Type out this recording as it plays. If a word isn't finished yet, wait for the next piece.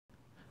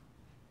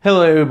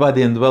Hello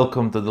everybody and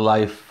welcome to the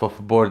Life of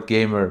a Board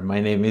Gamer. My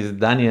name is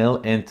Daniel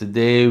and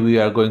today we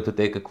are going to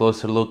take a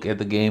closer look at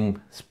the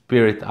game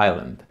Spirit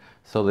Island.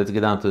 So let's get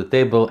down to the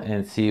table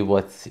and see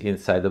what's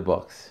inside the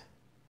box.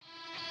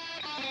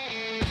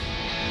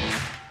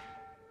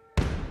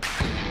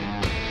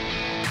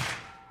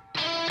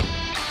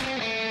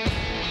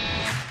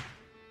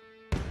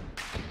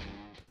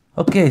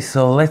 Okay,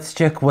 so let's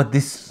check what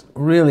this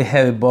really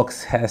heavy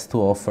box has to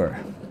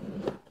offer.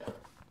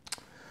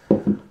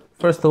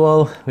 First of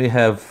all, we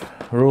have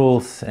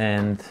rules,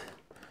 and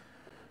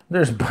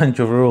there's a bunch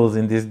of rules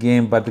in this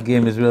game, but the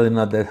game is really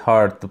not that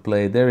hard to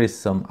play. There is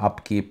some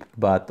upkeep,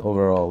 but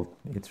overall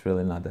it's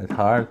really not that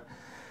hard.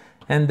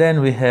 And then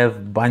we have a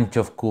bunch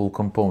of cool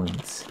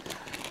components.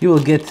 You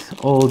will get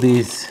all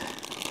these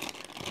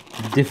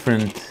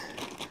different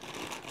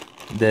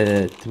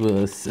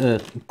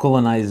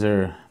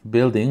colonizer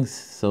buildings,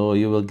 so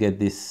you will get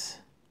these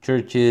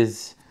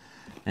churches,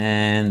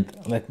 and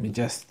let me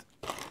just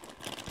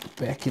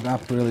back it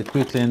up really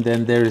quickly, and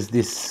then there's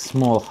these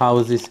small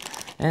houses,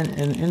 and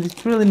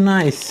it's really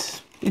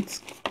nice.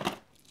 It's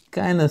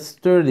kind of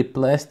sturdy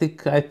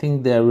plastic. I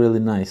think they're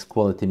really nice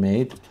quality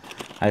made.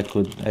 I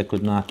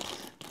could not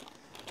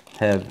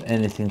have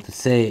anything to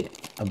say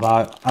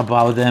about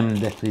them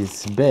that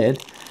is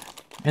bad.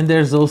 And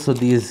there's also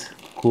these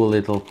cool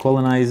little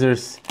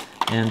colonizers,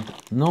 and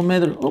no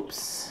matter,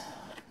 oops,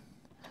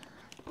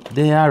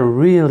 they are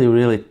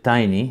really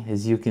tiny,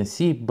 as you can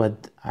see,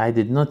 but I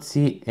did not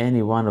see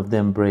any one of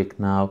them break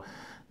now.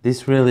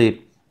 This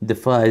really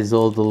defies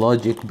all the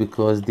logic,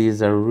 because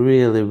these are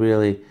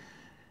really,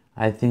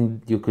 I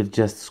think you could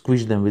just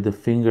squish them with a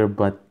finger,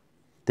 but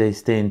they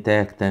stay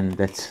intact, and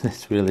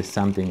that's really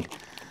something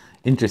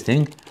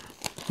interesting.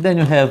 Then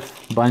you have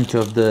a bunch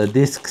of the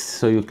discs,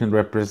 so you can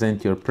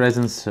represent your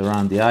presence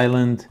around the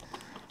island.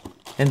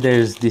 And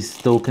there's these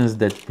tokens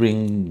that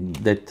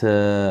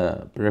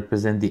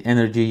represent the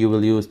energy you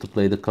will use to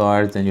play the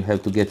cards, and you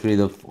have to get rid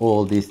of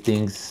all these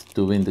things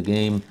to win the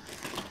game.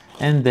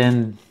 And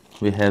then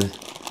we have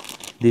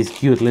these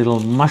cute little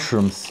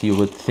mushrooms. You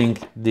would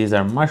think these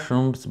are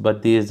mushrooms,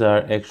 but these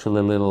are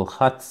actually little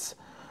huts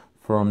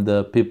from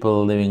the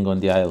people living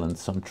on the island,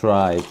 some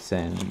tribes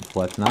and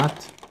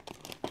whatnot.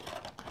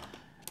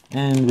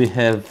 And we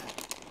have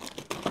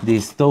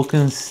these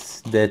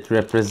tokens that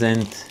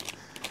represent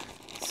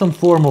some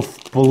form of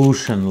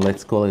pollution,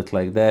 let's call it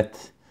like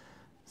that.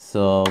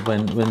 So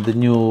when the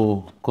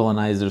new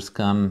colonizers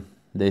come,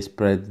 they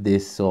spread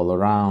this all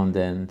around,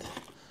 and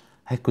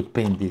I could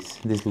paint this.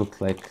 This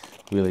looks like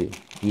really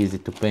easy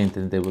to paint,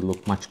 and they would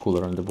look much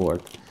cooler on the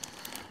board.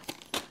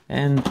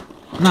 And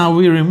now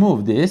we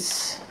remove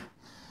this,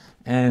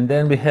 and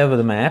then we have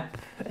the map,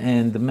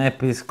 and the map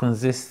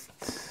consists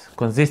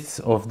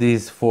of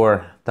these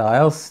 4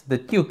 tiles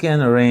that you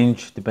can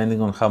arrange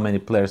depending on how many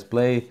players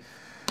play.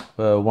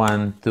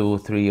 1, 2,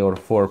 3 or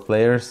 4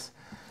 players.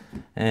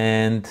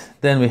 And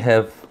then we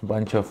have a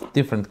bunch of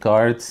different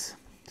cards.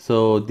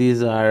 So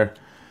these are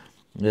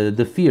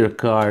the fear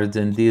cards,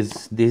 and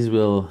these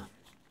will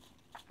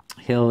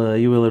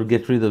you will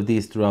get rid of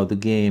these throughout the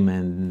game.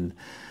 And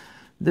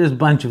there's a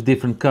bunch of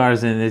different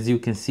cards, and as you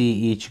can see,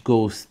 each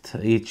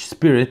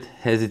spirit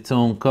has its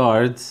own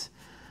cards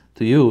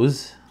to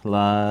use,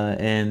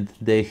 and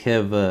they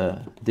have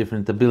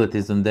different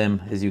abilities on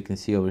them, as you can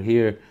see over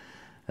here.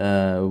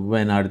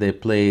 When are they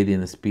played, in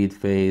the speed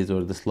phase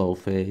or the slow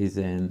phase,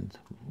 and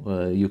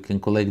you can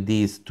collect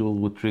these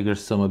to trigger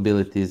some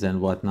abilities and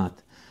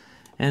whatnot.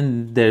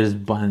 And there's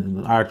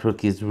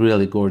artwork is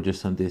really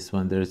gorgeous on this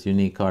one. There's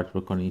unique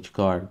artwork on each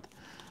card,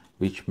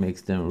 which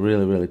makes them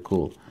really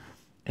cool.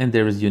 And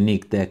there is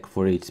unique deck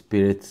for each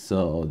spirit,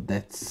 so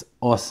that's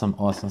awesome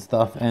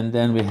stuff. And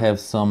then we have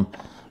some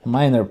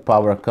minor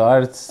power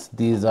cards.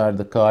 These are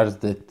the cards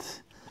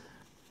that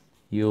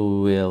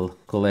you will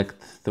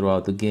collect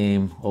throughout the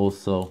game,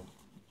 also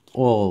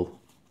all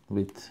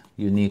with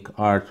unique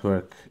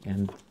artwork,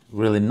 and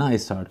really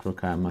nice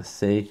artwork, I must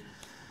say.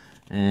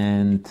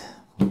 And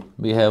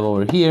we have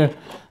over here,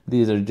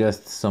 these are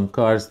just some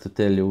cards to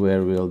tell you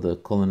where will the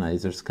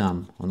colonizers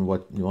come,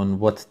 on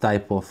what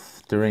type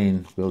of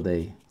terrain will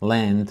they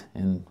land,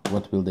 and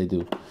what will they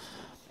do.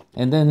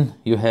 And then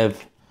you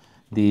have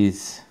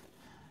these,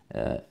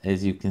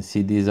 as you can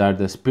see, these are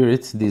the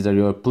spirits. These are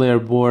your player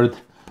board.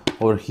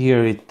 Over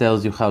here it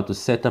tells you how to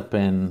set up,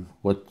 and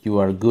what you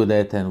are good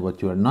at and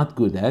what you are not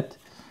good at.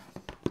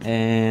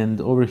 And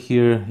over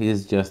here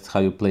is just how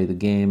you play the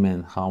game,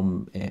 and how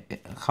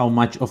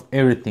much of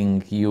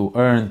everything you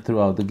earn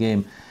throughout the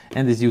game.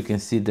 And as you can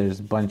see, there's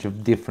a bunch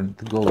of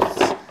different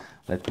ghosts.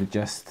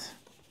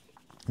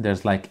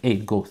 There's like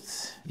 8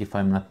 ghosts, if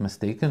I'm not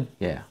mistaken.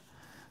 Yeah,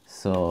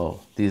 so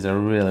these are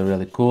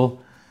really cool.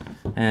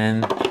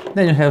 And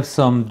then you have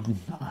some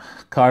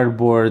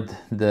cardboard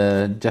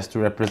just to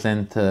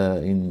represent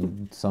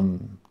in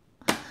some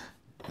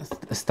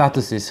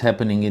statuses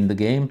happening in the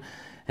game.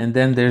 And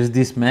then there's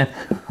this map,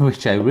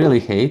 which I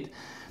really hate.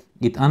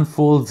 It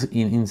unfolds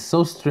in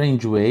so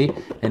strange way,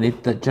 and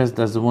it just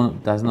does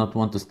not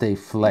want to stay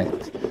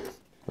flat.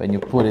 when you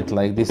put it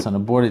like this on a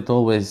board, it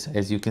always,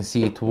 as you can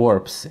see, it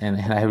warps, and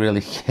I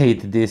really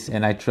hate this,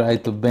 and I try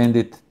to bend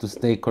it to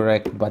stay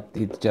correct, but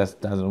it just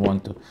doesn't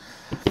want to.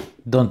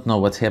 Don't know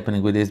what's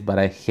happening with this, but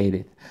I hate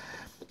it.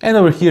 And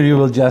over here you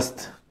will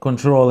just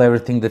control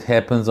everything that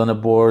happens on a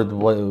board.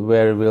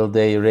 Where will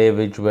they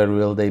ravage, where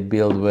will they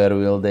build, where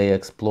will they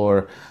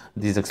explore,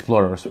 these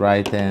explorers,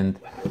 right? And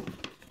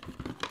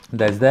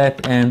that's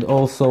that. And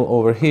also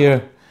over here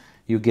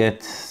you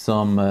get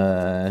some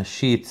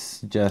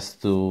sheets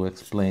just to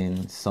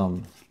explain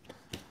some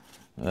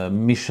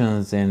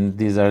missions, and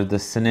these are the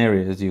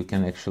scenarios you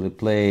can actually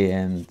play,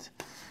 and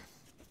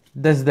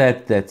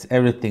that's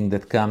everything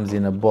that comes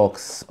in a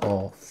box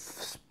of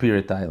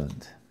Spirit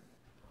Island.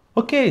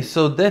 Okay,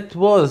 so that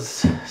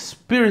was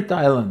Spirit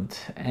Island,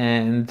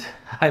 and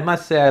I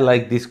must say I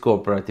like this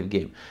cooperative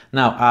game.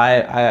 Now,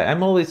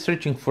 I'm always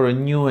searching for a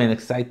new and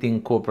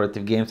exciting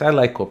cooperative games. I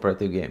like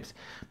cooperative games,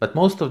 but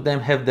most of them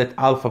have that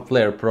alpha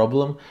player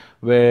problem,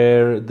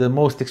 where the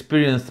most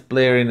experienced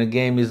player in a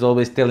game is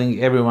always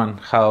telling everyone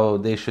how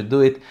they should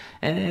do it,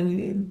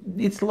 and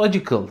it's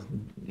logical.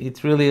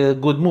 It's really a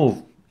good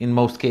move in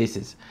most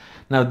cases.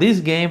 Now, this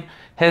game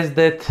has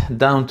that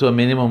down to a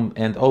minimum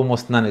and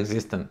almost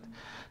non-existent.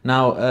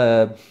 Now,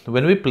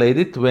 when we played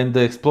it, when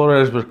the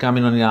explorers were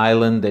coming on the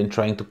island and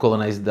trying to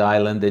colonize the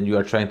island, and you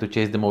are trying to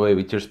chase them away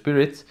with your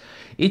spirits,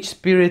 each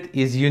spirit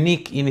is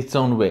unique in its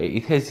own way.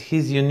 It has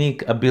his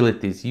unique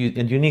abilities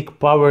and unique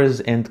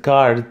powers and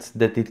cards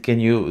that it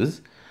can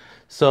use.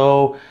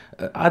 So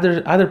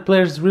other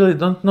players really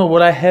don't know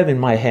what I have in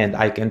my hand.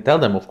 I can tell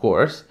them, of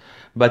course,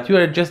 but you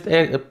are just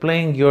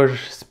playing your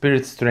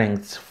spirit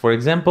strengths. For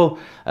example,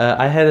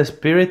 I had a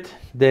spirit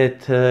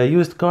that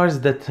used cards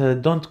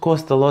that don't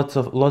cost a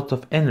lot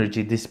of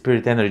energy, this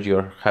spirit energy,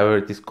 or however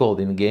it is called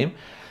in the game.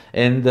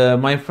 And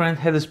my friend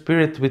had a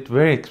spirit with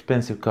very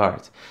expensive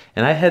cards,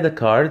 and I had a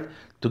card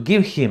to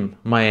give him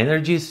my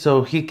energy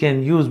so he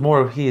can use more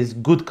of his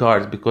good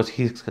cards, because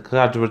his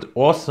cards were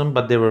awesome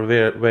but they were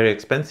very, very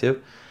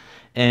expensive.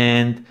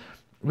 And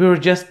we were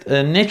just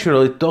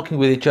naturally talking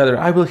with each other.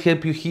 I will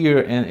help you here,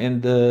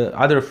 and the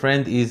other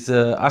friend is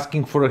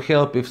asking for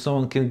help. If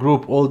someone can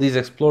group all these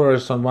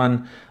explorers on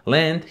one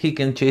land, he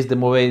can chase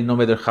them away no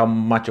matter how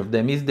much of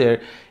them is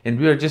there. And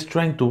we are just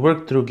trying to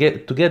work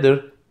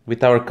together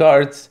with our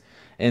cards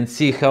and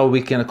see how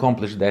we can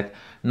accomplish that.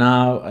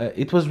 Now,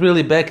 it was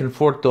really back and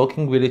forth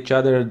talking with each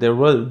other. There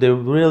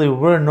really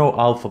were no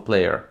alpha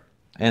player,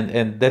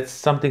 and that's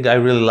something I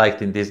really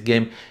liked in this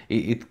game.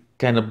 It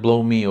kind of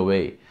blew me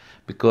away,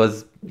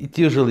 because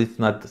it's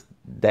not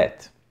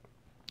that.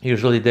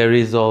 Usually there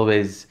is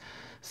always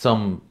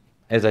some,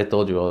 as I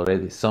told you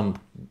already, some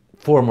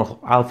form of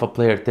alpha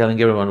player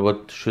telling everyone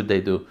what should they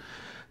do.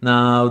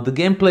 Now, the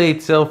gameplay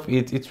itself,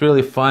 it's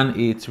really fun.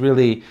 It's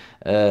really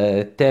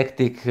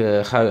tactic.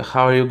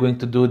 How are you going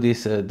to do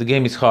this? The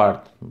game is hard,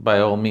 by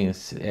all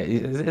means,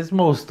 as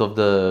most of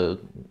the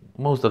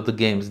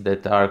games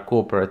that are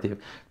cooperative,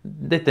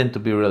 they tend to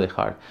be really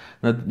hard.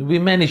 Now, we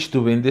managed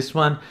to win this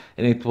one,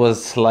 and it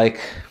was like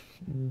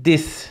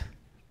this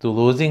to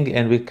losing,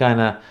 and we kind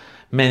of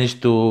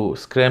managed to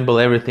scramble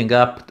everything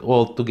up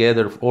all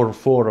together, or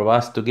four of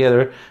us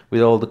together,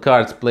 with all the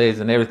cards, plays,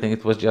 and everything.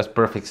 It was just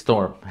perfect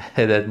storm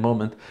at that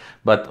moment.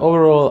 But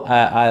overall,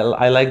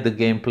 I like the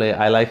gameplay.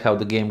 I like how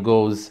the game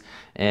goes,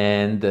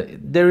 and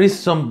there is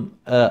some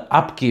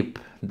upkeep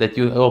that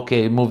you,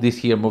 okay, move this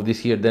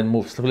here,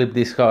 then flip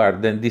this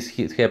card, then this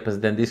happens,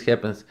 then this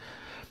happens.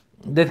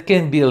 That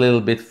can be a little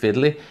bit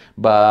fiddly,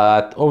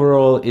 but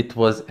overall it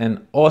was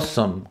an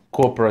awesome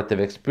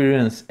cooperative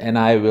experience, and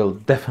I will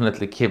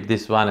definitely keep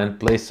this one and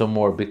play some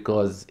more,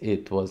 because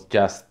it was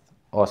just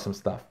awesome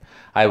stuff.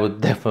 I would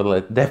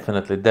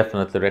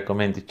definitely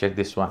recommend you check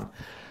this one.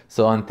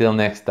 So until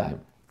next time,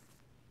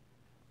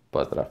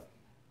 pozdrav.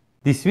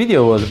 This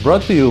video was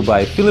brought to you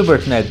by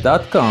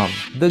philibertnet.com,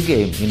 the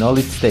game in all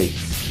its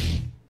states.